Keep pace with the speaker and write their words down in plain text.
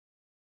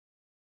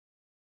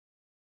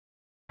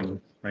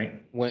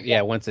right?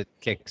 Once it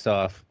kicks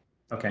off.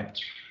 Okay.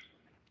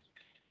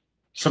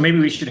 So maybe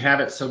we should have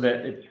it so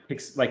that it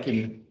picks like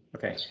in,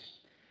 okay.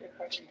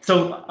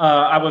 So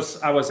I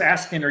was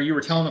asking, or you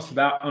were telling us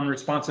about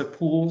unresponsive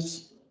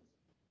pools.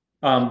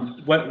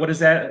 What is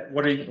that?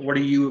 What are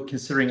you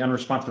considering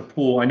unresponsive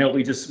pool? I know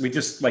we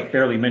just like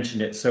barely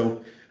mentioned it.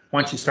 So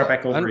why don't you start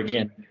back over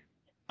again?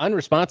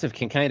 Unresponsive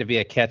can kind of be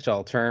a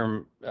catch-all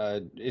term.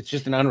 It's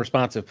just an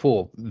unresponsive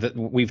pool that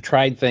we've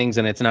tried things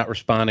and it's not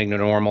responding to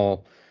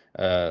normal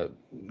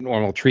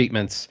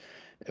treatments.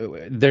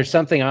 There's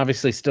something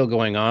obviously still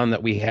going on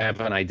that we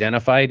haven't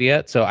identified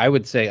yet. So I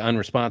would say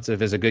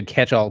unresponsive is a good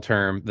catch-all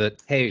term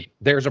that, hey,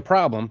 there's a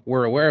problem.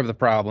 We're aware of the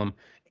problem.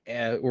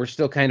 We're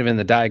still kind of in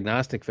the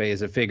diagnostic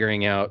phase of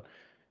figuring out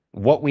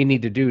what we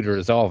need to do to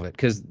resolve it,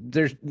 because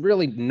there's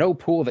really no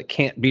pool that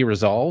can't be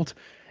resolved.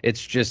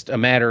 It's just a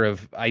matter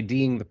of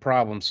IDing the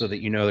problem so that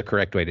you know the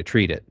correct way to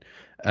treat it,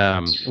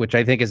 which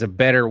I think is a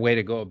better way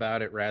to go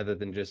about it rather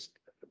than just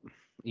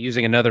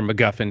using another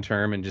MacGuffin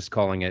term and just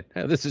calling it,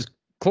 this is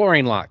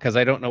chlorine lock, because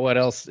I don't know what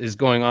else is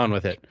going on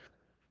with it.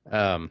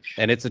 And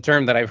it's a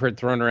term that I've heard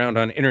thrown around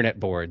on internet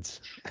boards.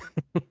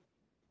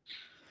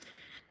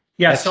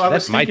 Yeah, so I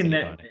was thinking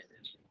that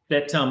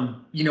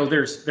you know,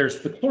 there's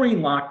the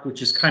chlorine lock,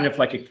 which is kind of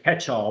like a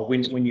catch-all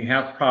when you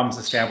have problems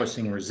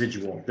establishing a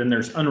residual. Then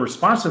there's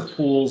unresponsive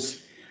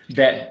pools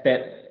that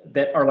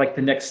are like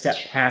the next step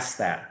past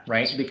that,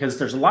 right? Because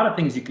there's a lot of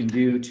things you can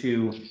do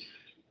to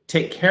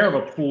take care of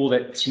a pool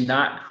that's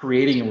not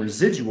creating a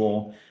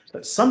residual.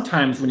 But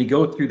sometimes when you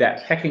go through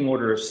that pecking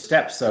order of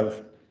steps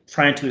of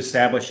trying to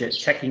establish it,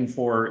 checking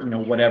for, you know,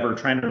 whatever,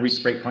 trying to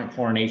reach breakpoint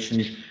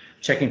chlorination,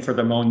 checking for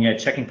the ammonia,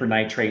 checking for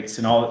nitrates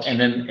and all, and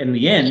then in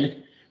the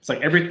end, it's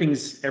like everything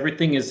is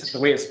the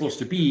way it's supposed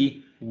to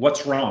be.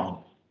 What's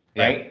wrong,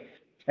 right?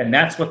 And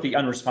that's what the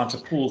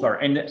unresponsive pools are.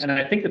 And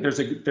I think that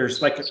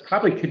there's like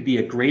probably could be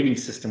a grading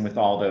system with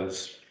all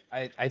those.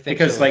 I think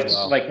because so as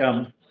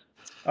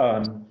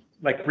well.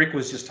 Like Rick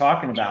was just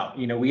talking about,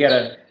 you know, we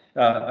had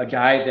a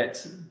guy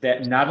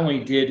that not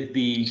only did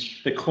the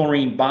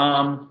chlorine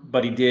bomb,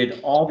 but he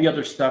did all the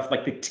other stuff,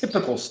 like the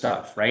typical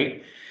stuff,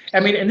 right? I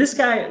mean, and this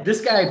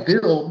guy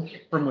Bill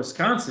from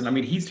Wisconsin, I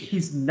mean,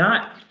 he's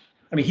not.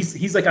 I mean,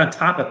 he's like on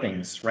top of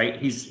things, right?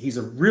 He's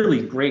a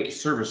really great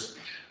service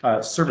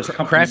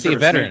company. Crafty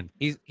veteran.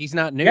 He's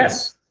not new.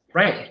 Yes,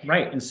 right.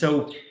 And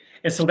so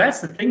that's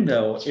the thing,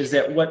 though, is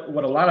that what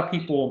a lot of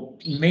people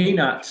may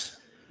not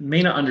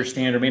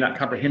understand or may not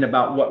comprehend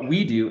about what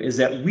we do is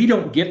that we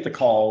don't get the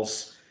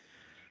calls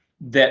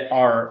that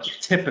are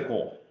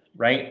typical,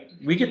 right?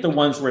 We get the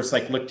ones where it's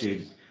like, look,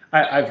 dude,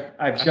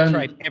 I've done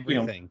tried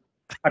everything. You know,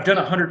 I've done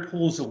 100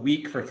 pools a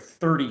week for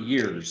 30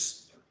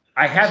 years.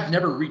 I have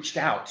never reached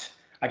out.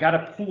 I got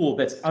a pool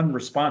that's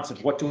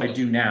unresponsive. What do I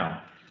do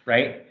now?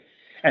 Right?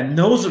 And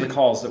those are the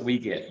calls that we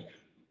get.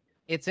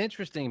 It's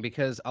interesting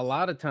because a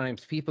lot of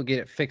times people get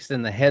it fixed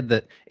in the head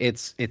that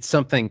it's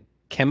something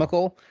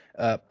chemical.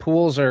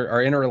 Pools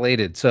are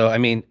interrelated. So, I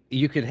mean,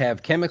 you could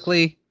have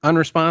chemically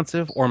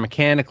unresponsive or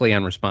mechanically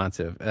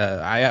unresponsive.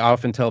 I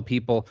often tell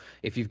people,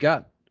 if you've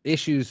got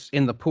issues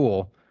in the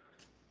pool,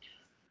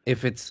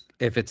 if it's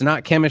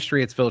not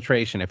chemistry, it's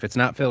filtration. If it's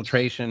not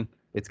filtration,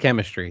 it's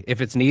chemistry. If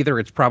it's neither,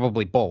 it's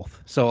probably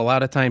both. So a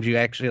lot of times you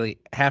actually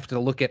have to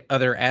look at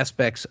other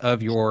aspects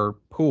of your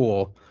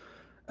pool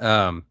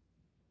to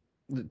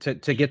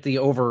get the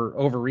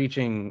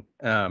overreaching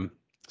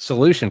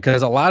solution,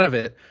 because a lot of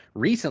it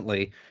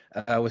recently,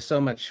 with so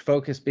much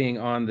focus being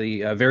on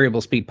the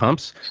variable speed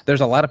pumps,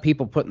 there's a lot of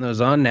people putting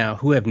those on now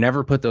who have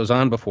never put those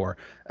on before.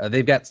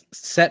 They've got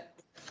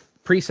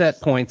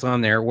preset points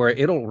on there where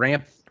it'll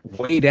ramp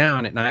way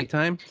down at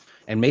nighttime,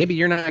 and maybe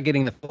you're not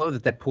getting the flow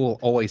that pool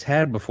always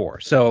had before.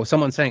 So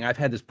someone's saying, I've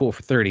had this pool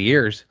for 30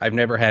 years, I've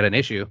never had an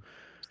issue.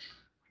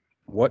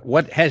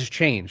 What has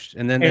changed?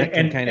 And then that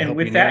can kind of help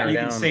you narrow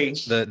down the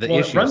issue.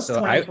 It runs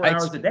 24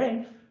 hours a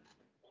day.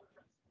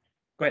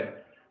 Go ahead.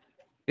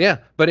 Yeah,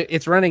 but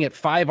it's running at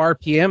 5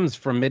 RPMs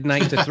from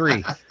midnight to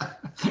 3.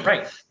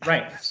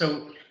 Right.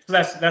 So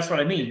that's what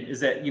I mean, is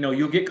that, you know,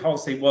 you'll get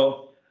calls say,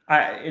 well,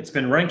 it's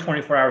been running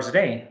 24 hours a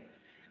day.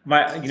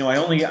 I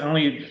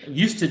only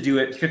used to do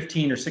it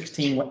 15 or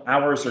 16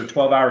 hours or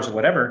 12 hours or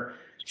whatever.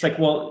 It's like,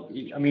 well,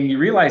 I mean, you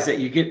realize that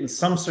you get in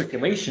some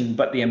circulation,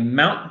 but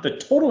the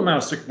total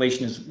amount of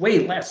circulation is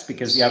way less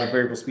because you have a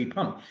variable speed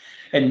pump.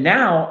 And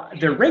now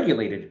they're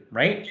regulated,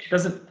 right?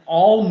 Doesn't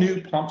all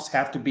new pumps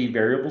have to be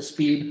variable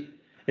speed?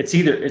 It's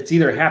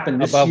either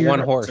happened this above year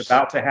 1 or horse. It's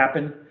about to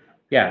happen.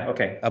 Yeah.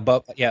 Okay.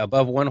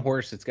 Above 1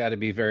 horse, it's got to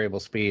be variable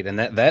speed, and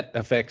that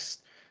affects.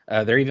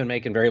 They're even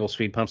making variable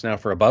speed pumps now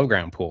for above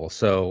ground pools.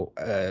 So,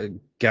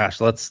 gosh,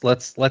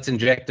 let's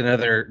inject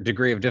another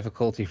degree of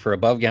difficulty for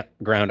above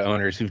ground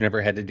owners who've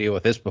never had to deal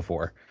with this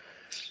before.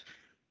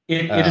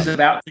 It is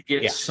about to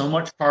get so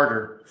much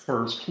harder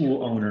for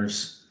pool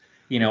owners,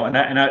 you know, and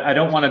I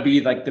don't want to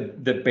be like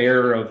the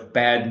bearer of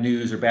bad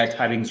news or bad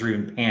tidings or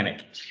even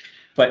panic,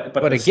 but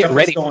a get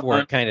ready for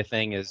it kind of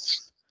thing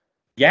is.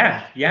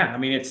 Yeah, yeah. I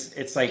mean,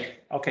 it's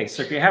like, okay,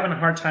 so if you're having a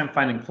hard time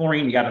finding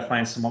chlorine, you got to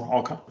find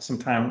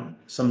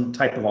some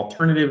type of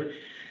alternative.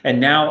 And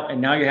now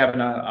you're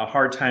having a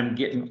hard time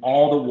getting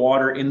all the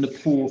water in the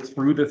pool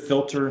through the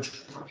filter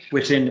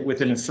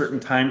within a certain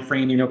time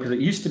frame, because it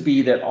used to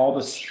be that all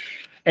this,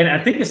 and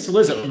I think it still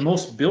is that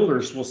most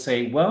builders will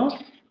say, well,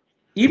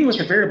 even with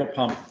the variable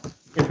pump,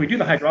 if we do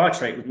the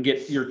hydraulics right, we can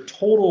get your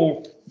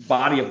total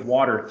body of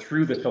water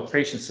through the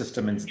filtration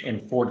system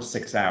in 4 to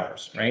 6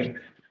 hours, right?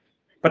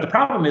 But the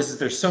problem is that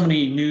there's so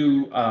many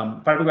new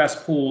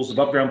fiberglass pools,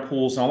 above ground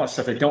pools, and all that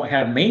stuff that don't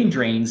have main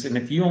drains. And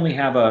if you only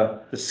have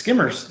the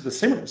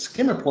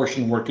skimmer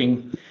portion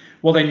working,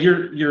 well, then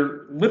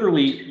you're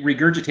literally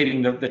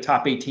regurgitating the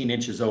top 18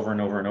 inches over and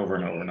over and over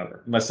and over and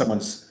over, unless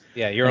someone's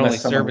you're only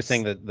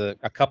servicing the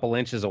a couple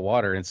inches of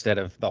water instead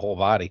of the whole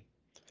body.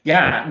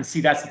 Yeah, and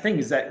see, that's the thing,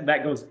 is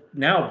that goes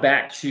now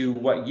back to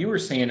what you were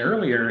saying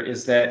earlier,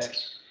 is that,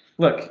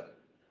 look,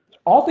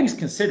 all things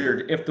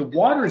considered, if the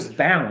water is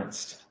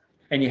balanced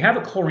and you have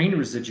a chlorine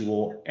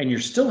residual and you're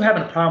still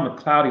having a problem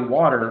with cloudy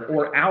water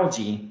or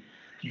algae,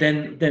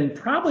 then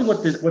probably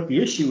what the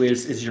issue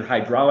is your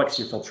hydraulics,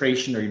 your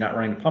filtration, or you're not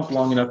running the pump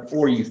long enough,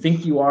 or you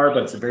think you are,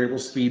 but it's a variable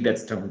speed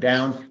that's toned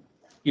down,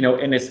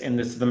 and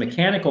it's the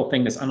mechanical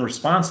thing that's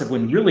unresponsive,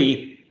 when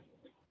really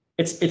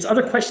it's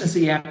other questions that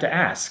you have to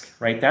ask,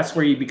 right? That's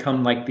where you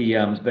become like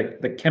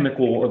the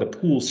chemical or the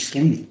pool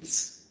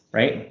sleuths,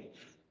 right?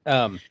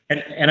 And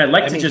I'd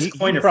like to just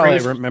coin a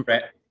phrase.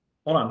 Remember,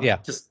 hold on, yeah.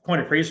 Just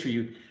coin a phrase for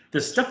you. The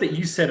stuff that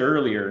you said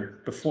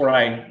earlier before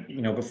I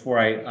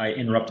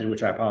interrupted,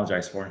 which I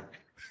apologize for.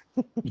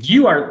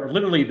 You are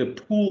literally the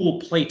pool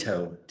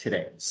Plato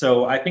today.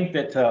 So I think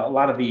that a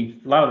lot of the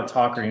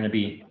talk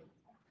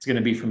it's going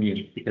to be from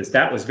you, because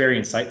that was very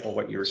insightful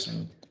what you were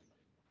saying.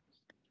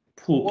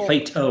 Pool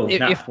Plato,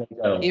 not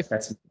Play-Doh.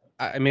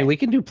 I mean, we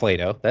can do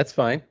Play-Doh. That's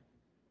fine.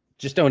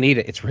 Just don't eat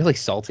it. It's really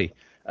salty.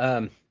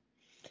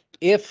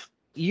 If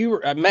you,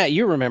 Matt,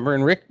 you remember,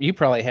 and Rick, you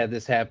probably had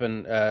this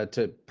happen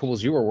to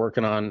pools you were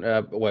working on.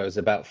 What was it,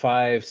 about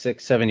 5,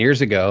 6, 7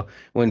 years ago,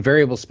 when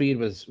variable speed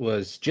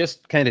was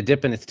just kind of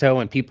dipping its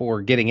toe and people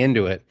were getting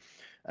into it.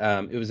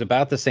 It was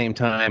about the same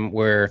time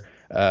where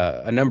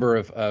a number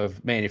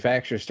of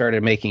manufacturers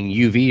started making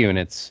UV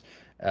units.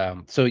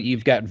 So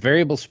you've got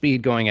variable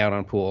speed going out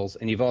on pools,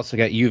 and you've also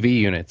got UV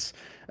units.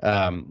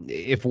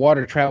 If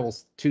water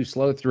travels too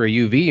slow through a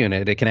UV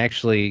unit, it can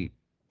actually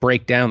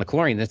break down the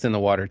chlorine that's in the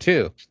water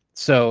too.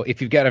 So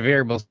if you've got a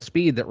variable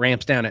speed that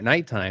ramps down at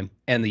nighttime,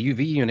 and the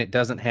UV unit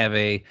doesn't have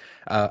a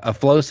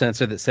flow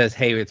sensor that says,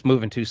 hey, it's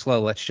moving too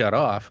slow, let's shut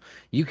off,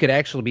 you could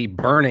actually be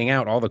burning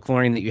out all the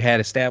chlorine that you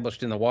had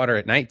established in the water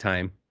at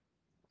nighttime.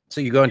 So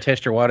you go and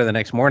test your water the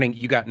next morning,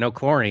 you got no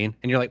chlorine,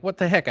 and you're like, what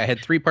the heck? I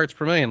had 3 parts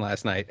per million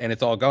last night, and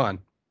it's all gone.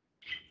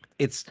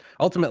 It's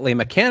ultimately a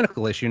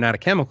mechanical issue, not a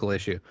chemical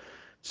issue.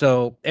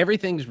 So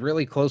everything's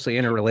really closely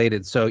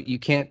interrelated. So you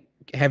can't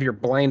have your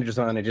blinders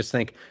on and just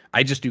think,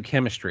 I just do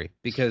chemistry,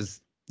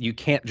 because you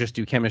can't just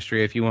do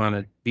chemistry if you want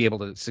to be able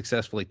to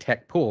successfully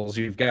tech pools.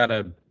 You've got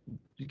to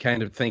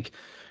kind of think,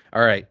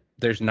 all right,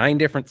 there's 9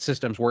 different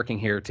systems working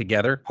here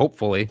together,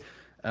 hopefully.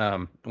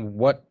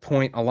 What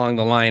point along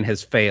the line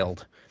has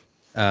failed?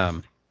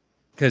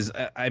 Because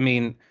I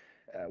mean,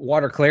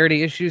 water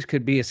clarity issues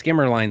could be a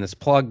skimmer line that's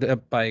plugged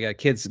up by a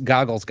kid's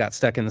goggles got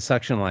stuck in the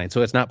suction line,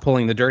 so it's not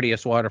pulling the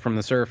dirtiest water from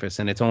the surface,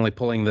 and it's only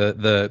pulling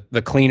the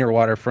cleaner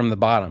water from the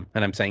bottom.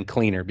 And I'm saying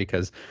cleaner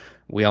because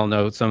we all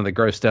know some of the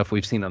gross stuff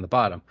we've seen on the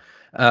bottom.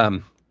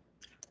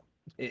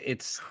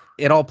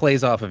 It all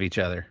plays off of each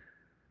other.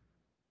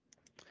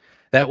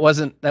 That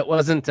wasn't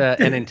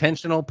an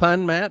intentional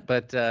pun, Matt,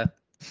 but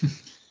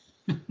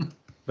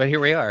here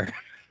we are.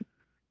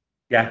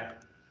 Yeah.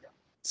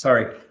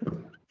 Sorry.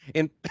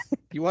 And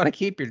you want to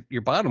keep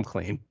your bottom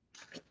clean.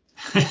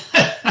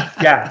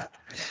 Yeah.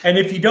 And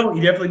if you don't,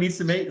 you definitely need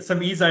some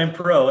Ezyme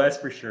Pro, that's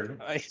for sure.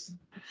 Is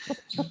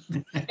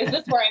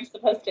this where I'm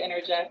supposed to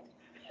interject?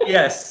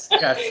 Yes.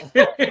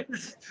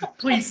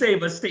 Please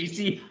save us,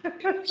 Stacy.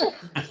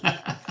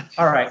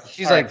 All right.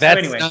 She's like, that's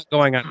anyway. Not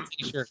going on a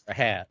t-shirt or a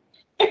hat.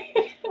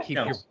 Keep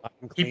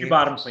your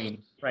bottom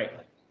clean. Right.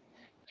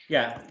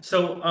 Yeah.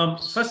 So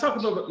let's talk a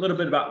little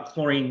bit about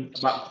chlorine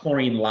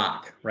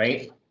lock,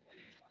 right?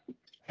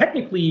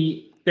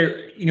 Technically,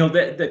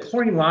 the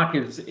chlorine lock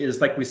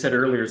is like we said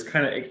earlier, it's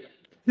kind of, it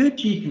could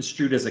be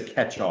construed as a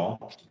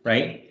catch-all,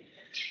 right?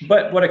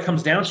 But what it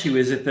comes down to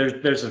is that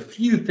there's a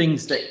few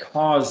things that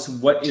cause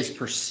what is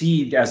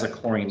perceived as a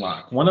chlorine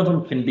lock. One of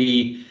them can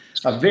be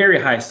a very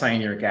high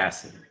cyanuric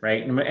acid,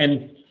 right?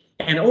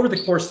 And over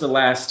the course of the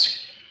last,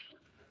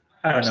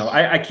 I don't know,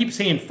 I keep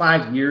saying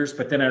 5 years,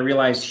 but then I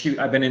realized, shoot,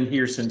 I've been in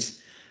here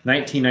since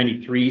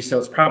 1993, so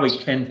it's probably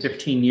 10,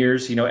 15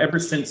 years, ever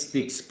since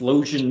the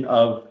explosion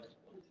of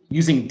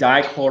using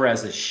dichlor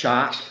as a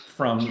shot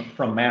from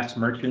mass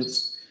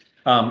merchants,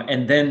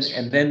 and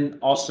then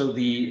also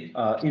the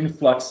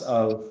influx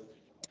of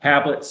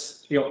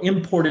tablets,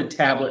 imported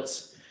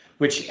tablets,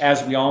 which,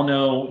 as we all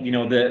know,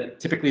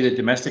 typically the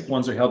domestic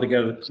ones are held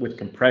together with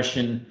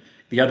compression.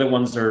 The other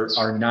ones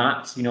are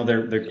not,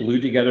 they're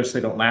glued together so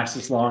they don't last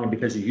as long. And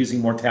because you're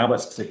using more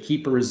tablets to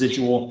keep a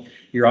residual,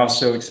 you're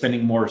also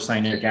expending more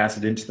cyanuric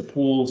acid into the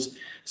pools.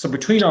 So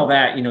between all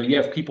that, you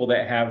have people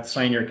that have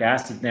cyanuric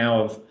acid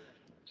now of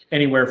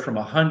anywhere from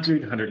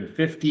 100,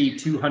 150,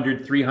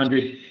 200,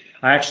 300.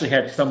 I actually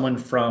had someone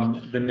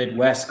from the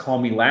Midwest call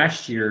me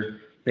last year.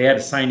 They had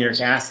a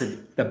cyanuric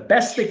acid. The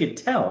best they could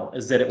tell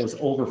is that it was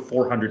over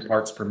 400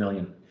 parts per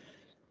million.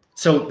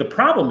 So the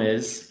problem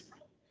is,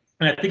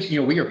 and I think, we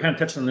were kind of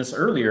touching on this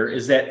earlier,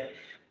 is that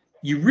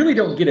you really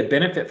don't get a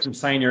benefit from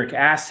cyanuric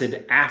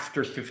acid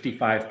after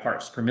 55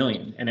 parts per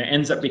million. And it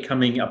ends up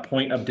becoming a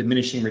point of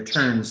diminishing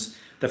returns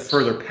the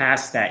further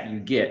past that you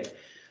get.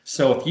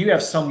 So if you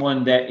have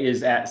someone that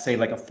is at, say,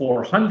 like a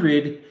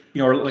 400,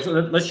 or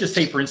let's just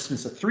say, for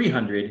instance, a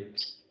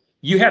 300,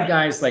 you have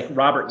guys like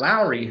Robert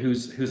Lowry,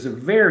 who's a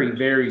very,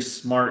 very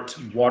smart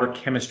water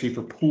chemistry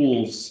for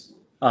pools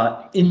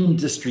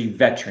industry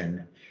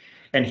veteran.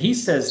 And he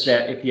says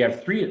that if you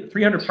have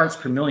 300 parts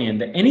per million,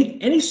 that any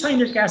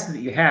cyanuric acid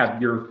that you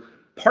have, your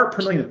part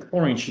per million of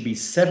chlorine should be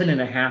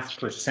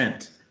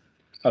 7.5%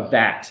 of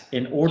that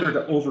in order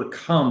to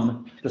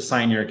overcome the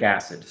cyanuric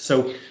acid.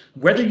 So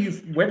whether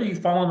you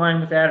fall in line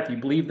with that, if you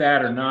believe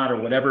that or not or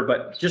whatever,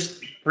 but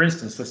just for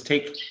instance, let's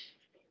take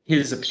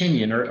his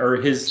opinion or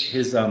his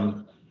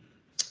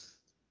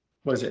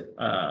what is it?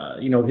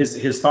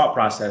 His thought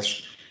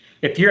process.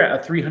 If you're at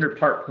a 300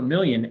 part per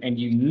million and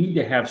you need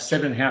to have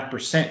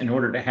 7.5% in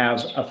order to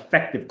have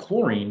effective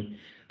chlorine,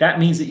 that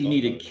means that you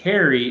need to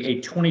carry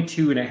a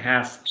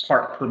 22.5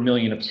 part per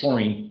million of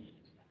chlorine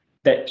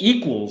that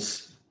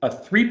equals a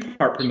 3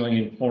 part per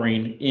million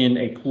chlorine in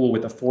a pool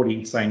with a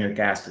 40 cyanuric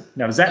acid.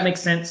 Now, does that make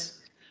sense?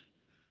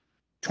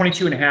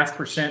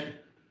 22.5%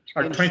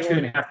 or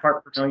 22.5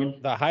 part per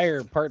million? The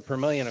higher part per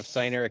million of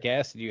cyanuric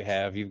acid you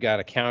have, you've got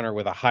to counter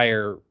with a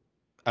higher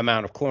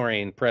amount of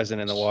chlorine present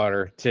in the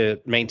water to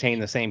maintain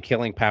the same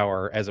killing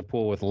power as a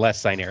pool with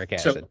less cyanuric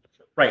acid.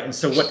 Right. And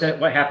so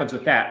what happens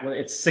with that? Well,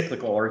 it's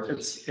cyclical, or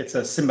it's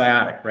a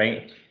symbiotic,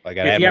 right? I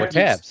got to add more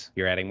tabs.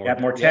 You're adding more. You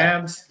add more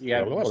tabs. You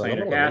add more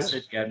cyanuric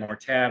acid. You add more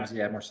tabs.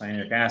 You add more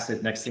cyanuric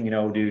acid. Next thing you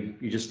know, dude,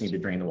 you just need to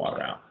drain the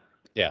water out.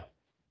 Yeah.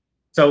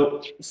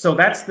 So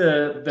that's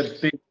the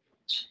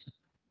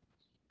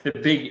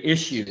big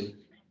issue,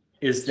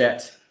 is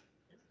that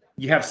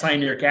you have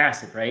cyanuric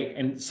acid, right?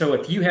 And so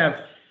if you have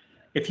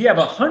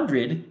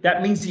 100,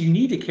 that means you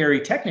need to carry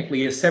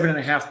technically a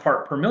 7.5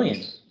 part per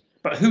million.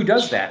 But who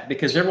does that?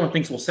 Because everyone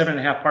thinks, well,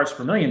 7.5 parts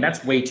per million,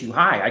 that's way too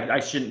high. I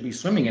shouldn't be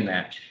swimming in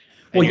that.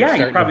 Well, yeah,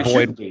 you probably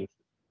should be.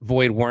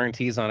 Void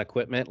warranties on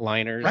equipment,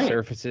 liners,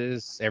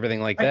 surfaces, everything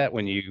like that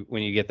when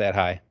you get that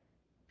high.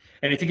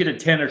 And if you get a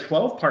 10 or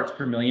 12 parts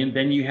per million,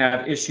 then you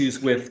have issues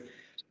with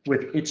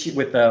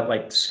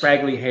like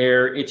scraggly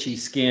hair, itchy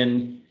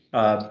skin,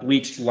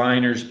 bleached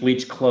liners,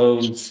 bleached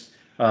clothes.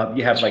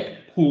 You have like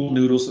pool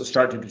noodles that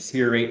start to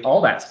deteriorate,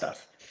 all that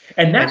stuff.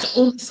 And that's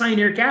only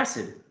cyanuric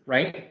acid,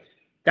 right?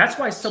 That's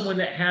why someone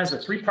that has a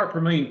 3 part per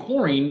million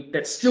chlorine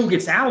that still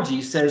gets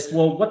algae says,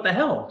 well, what the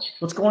hell?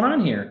 What's going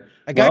on here?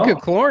 I got good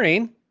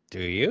chlorine. Do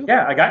you?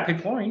 Yeah, I got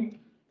good chlorine. I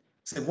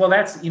said, well,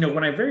 that's,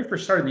 when I very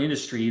first started in the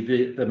industry,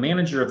 the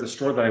manager of the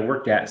store that I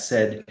worked at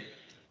said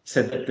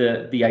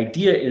that the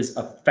idea is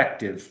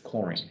effective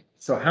chlorine.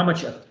 So how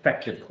much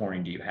effective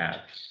chlorine do you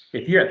have?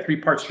 If you're at 3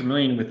 parts per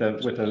million with a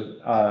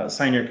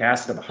cyanuric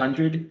acid of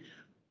 100,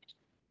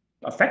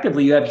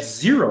 effectively you have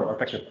 0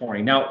 effective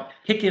chlorine. Now,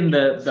 kick in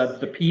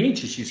the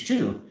pH issues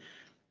too.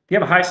 If you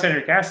have a high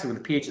cyanuric acid with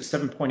a pH of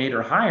 7.8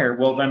 or higher,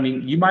 well, I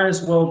mean, you might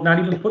as well not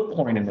even put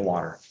chlorine in the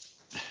water.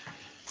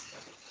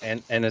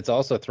 And it's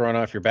also throwing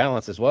off your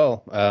balance as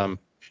well.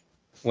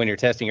 When you're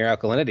testing your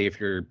alkalinity, if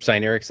your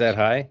cyanuric's that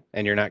high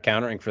and you're not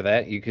countering for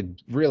that, you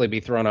could really be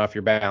throwing off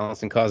your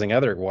balance and causing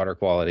other water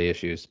quality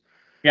issues.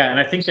 Yeah, and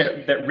I think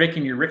that Rick,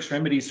 in your Rick's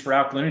Remedies for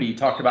Alkalinity, you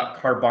talked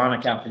about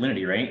carbonic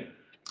alkalinity, right?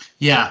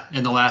 Yeah,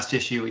 in the last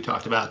issue we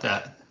talked about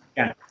that.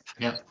 Yeah.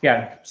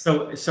 Yeah.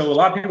 So a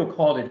lot of people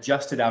call it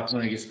adjusted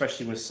alkalinity,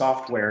 especially with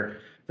software,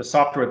 the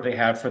software that they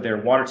have for their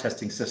water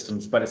testing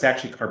systems, but it's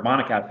actually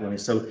carbonic alkalinity.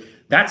 So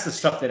that's the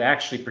stuff that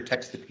actually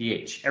protects the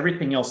pH.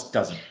 Everything else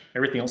doesn't.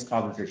 Everything else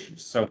causes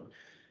issues. So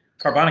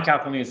carbonic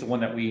alkalinity is the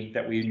one that we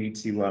need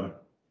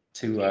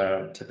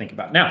to think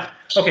about. Now,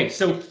 okay,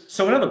 so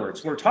in other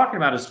words, what we're talking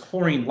about is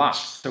chlorine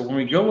loss. So when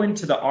we go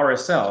into the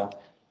RSL,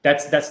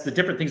 that's the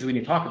different things we need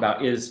to talk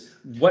about, is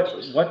what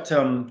does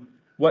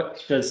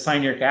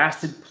cyanuric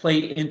acid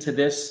play into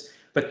this?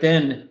 But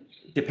then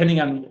depending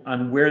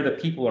on where the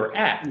people are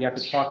at, you have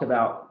to talk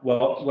about,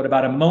 well, what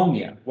about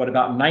ammonia? What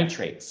about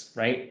nitrates,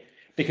 right?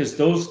 Because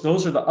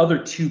those are the other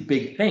two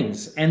big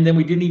things. And then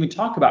we didn't even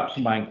talk about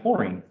combined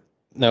chlorine.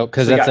 No,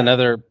 because that's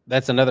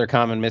another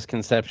common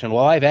misconception.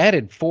 Well, I've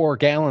added 4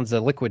 gallons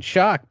of liquid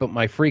shock, but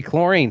my free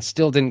chlorine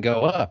still didn't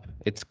go up.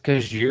 It's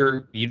because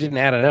you didn't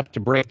add enough to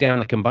break down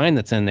the combined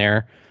that's in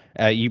there.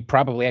 You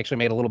probably actually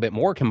made a little bit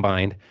more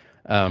combined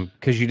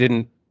because you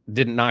didn't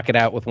knock it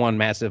out with one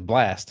massive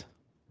blast.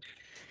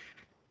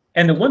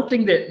 And the one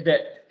thing that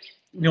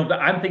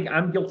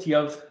I'm guilty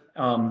of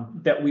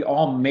that we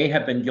all may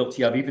have been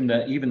guilty of, even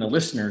the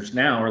listeners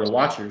now or the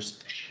watchers,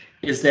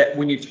 is that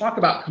when you talk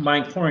about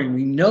combined chlorine,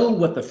 we know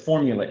what the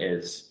formula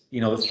is.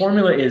 The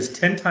formula is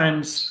 10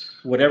 times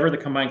whatever the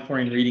combined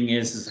chlorine reading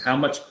is how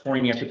much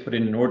chlorine you have to put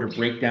in order to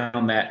break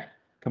down that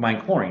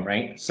combined chlorine,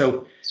 right?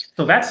 So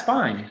that's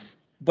fine,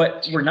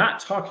 but we're not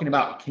talking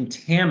about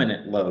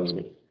contaminant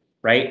load,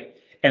 right?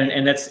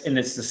 And it's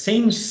the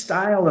same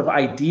style of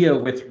idea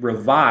with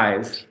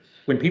Revive.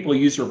 When people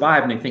use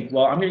Revive and they think,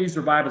 well, I'm going to use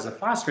Revive as a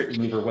phosphate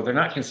remover, what they're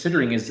not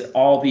considering is that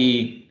all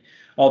the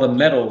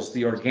metals,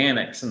 the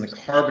organics, and the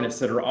carbonates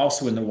that are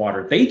also in the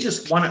water. They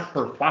just want it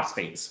for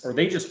phosphates, or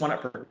they just want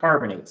it for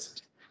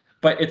carbonates.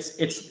 But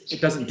it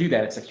doesn't do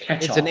that. It's a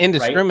catch-all. It's an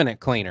indiscriminate right?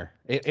 cleaner.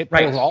 It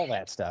Right. pulls all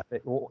that stuff.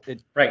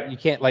 Right. You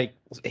can't like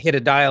hit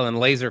a dial and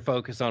laser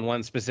focus on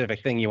one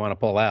specific thing you want to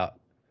pull out.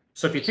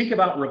 So if you think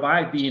about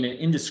Revive being an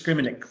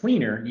indiscriminate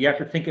cleaner, you have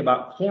to think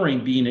about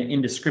chlorine being an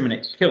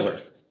indiscriminate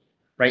killer,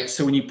 right?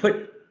 So when you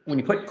put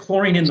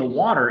chlorine in the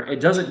water,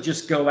 it doesn't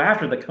just go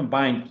after the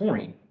combined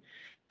chlorine.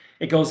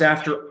 It goes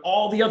after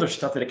all the other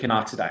stuff that it can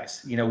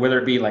oxidize, whether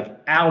it be like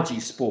algae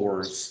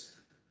spores,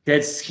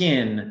 dead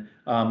skin,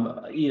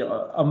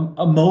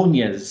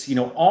 ammonias,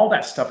 all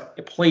that stuff.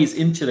 It plays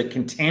into the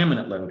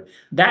contaminant load.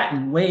 That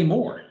and way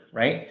more,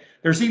 right?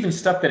 There's even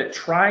stuff that it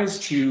tries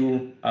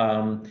to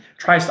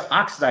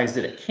oxidize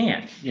that it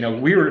can't.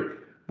 We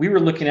were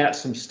looking at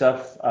some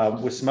stuff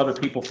with some other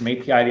people from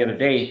API the other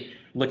day,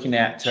 looking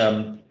at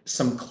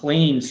some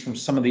claims from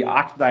some of the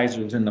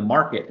oxidizers in the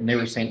market, and they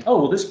were saying,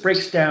 oh, well, this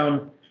breaks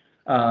down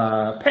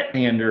pet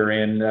dander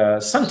and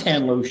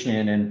suntan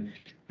lotion, and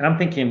I'm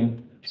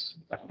thinking,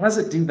 how does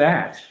it do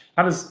that?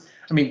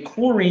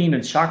 Chlorine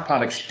and shock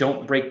products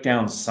don't break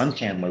down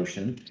suntan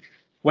lotion.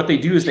 What they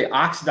do is they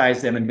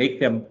oxidize them and make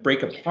them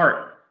break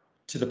apart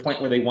to the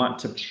point where they want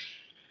to,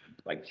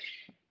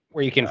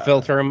 where you can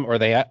filter them, or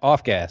they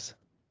off gas.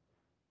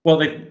 Well,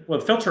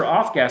 filter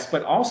off gas,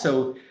 but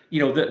also,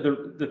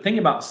 the thing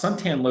about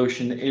suntan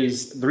lotion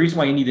is the reason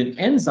why you need an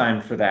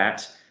enzyme for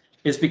that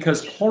is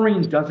because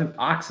chlorine doesn't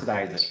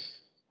oxidize it.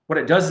 What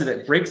it does is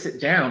it breaks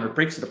it down or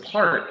breaks it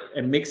apart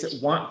and makes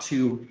it want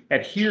to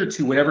adhere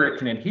to whatever it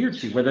can adhere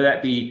to, whether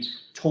that be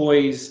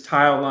toys,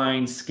 tile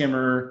lines,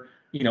 skimmer,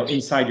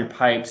 inside your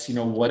pipes,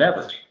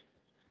 whatever.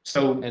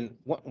 So, and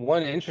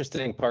one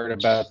interesting part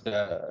about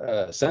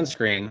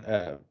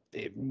sunscreen,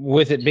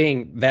 with it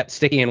being that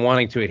sticky and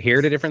wanting to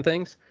adhere to different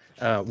things,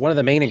 one of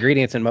the main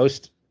ingredients in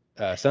most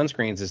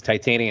sunscreens is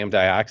titanium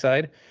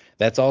dioxide.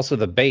 That's also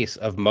the base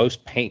of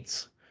most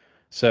paints.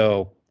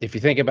 So if you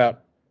think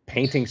about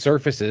painting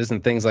surfaces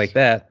and things like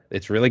that,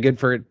 it's really good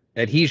for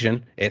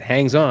adhesion. It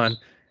hangs on,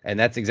 and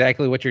that's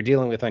exactly what you're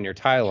dealing with on your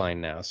tile line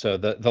now. So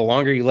the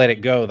longer you let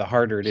it go, the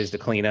harder it is to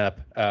clean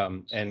up.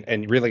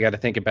 And you really got to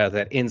think about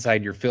that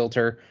inside your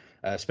filter,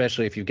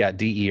 especially if you've got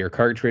DE or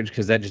cartridge,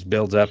 because that just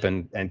builds up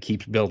and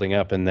keeps building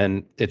up. And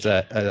then it's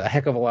a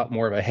heck of a lot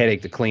more of a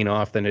headache to clean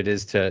off than it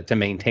is to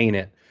maintain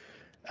it,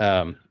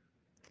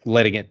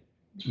 letting it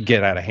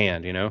get out of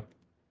hand,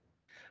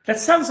 That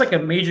sounds like a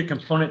major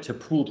component to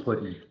pool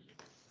pudding.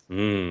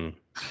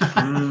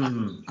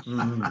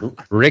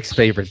 Rick's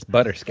favorite's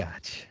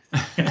butterscotch.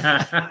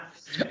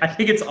 I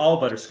think it's all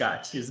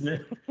butterscotch, isn't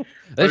it?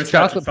 There's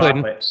chocolate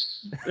pudding.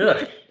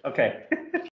 Ugh, okay.